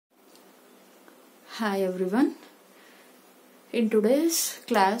Hi everyone. In today's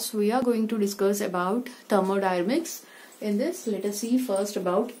class we are going to discuss about thermodynamics. In this, let us see first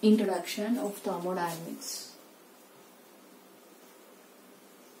about introduction of thermodynamics.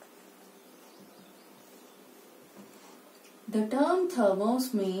 The term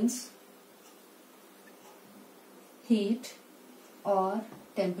thermos means heat or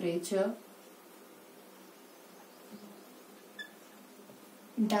temperature.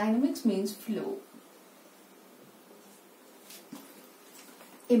 Dynamics means flow.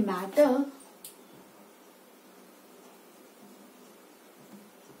 A matter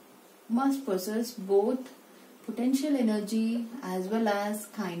must possess both potential energy as well as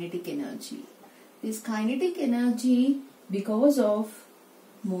kinetic energy. This kinetic energy because of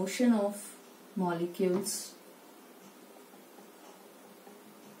motion of molecules,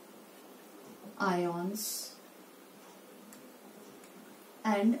 ions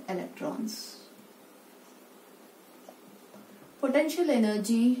and electrons. Potential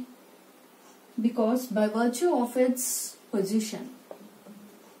energy because by virtue of its position.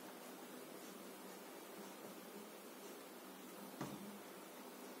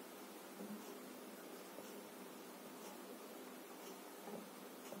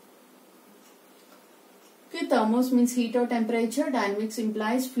 Okay, thermos means heat or temperature. Dynamics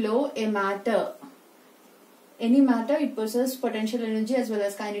implies flow. A matter, any matter, it possesses potential energy as well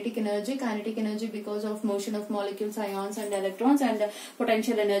as kinetic energy. Kinetic energy because of motion of molecules, ions and electrons, and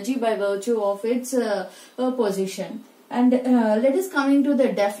potential energy by virtue of its position. And let us come into the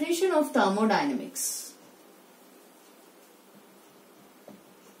definition of thermodynamics.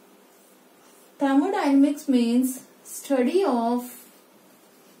 Thermodynamics means study of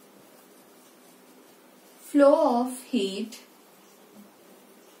flow of heat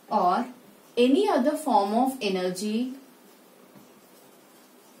or any other form of energy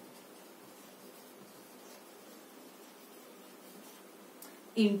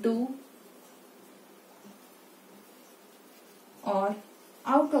into or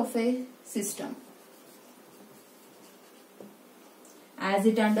out of a system as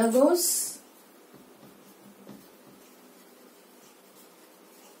it undergoes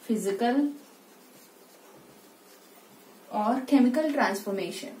physical or chemical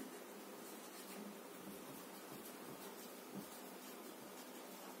transformation.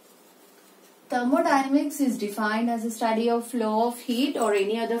 Thermodynamics is defined as a study of flow of heat or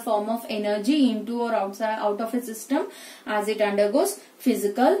any other form of energy into or out of a system as it undergoes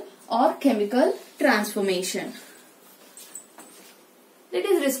physical or chemical transformation. Let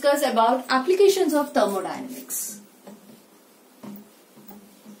us discuss about applications of thermodynamics.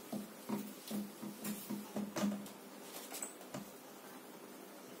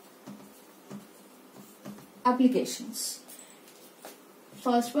 Applications.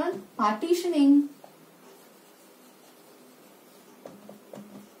 First one, partitioning.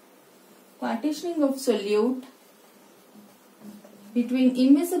 Partitioning of solute between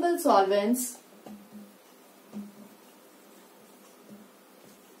immiscible solvents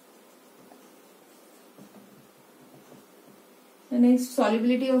the next,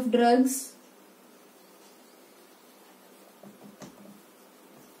 solubility of drugs,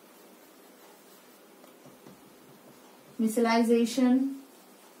 miscigenation,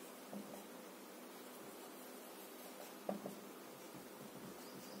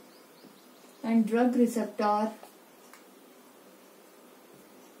 and drug receptor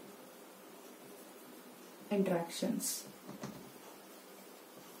interactions.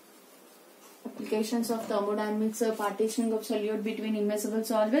 Applications of thermodynamics are partitioning of solute between immiscible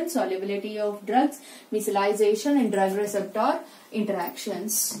solvents, solubility of drugs, miscigenation and drug receptor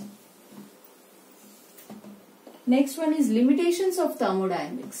interactions. Next one is limitations of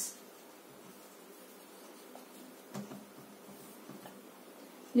thermodynamics.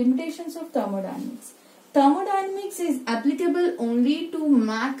 Limitations of thermodynamics. Thermodynamics is applicable only to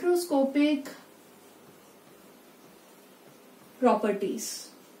macroscopic properties.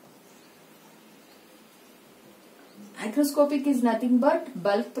 Macroscopic is nothing but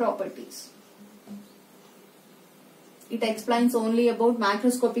bulk properties. It explains only about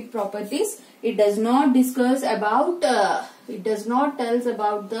macroscopic properties. It does not discuss about, it does not tell us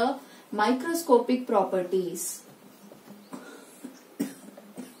about the microscopic properties.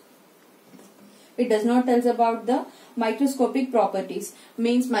 It does not tell us about the microscopic properties.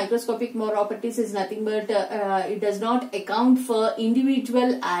 Means microscopic properties is nothing but it does not account for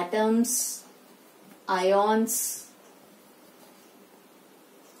individual atoms, ions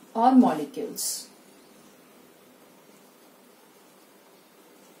or molecules.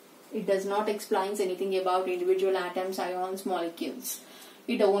 It does not explain anything about individual atoms, ions, molecules.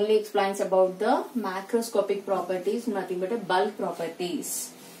 It only explains about the macroscopic properties, nothing but a bulk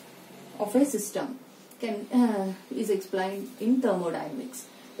properties of a system is explained in thermodynamics.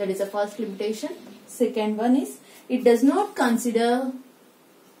 That is the first limitation. Second one is it does not consider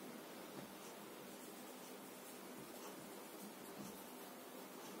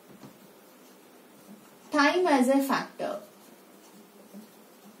time as a factor.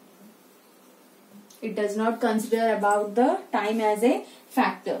 It does not consider about the time as a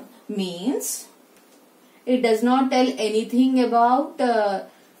factor. Means it does not tell anything about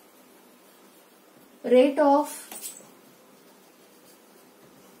rate of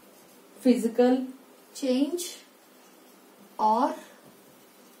physical change or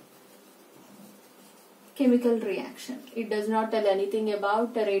chemical reaction. It does not tell anything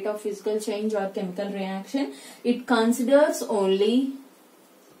about the rate of physical change or chemical reaction. It considers only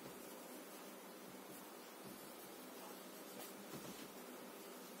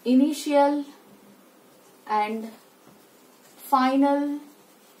initial and final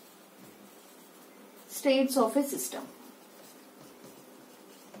states of a system.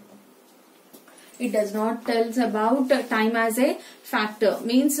 It does not tell about time as a factor.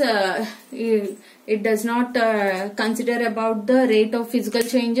 Means it does not consider about the rate of physical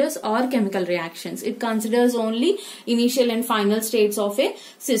changes or chemical reactions. It considers only initial and final states of a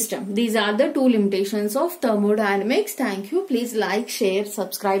system. These are the two limitations of thermodynamics. Thank you. Please like, share,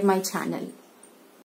 subscribe my channel.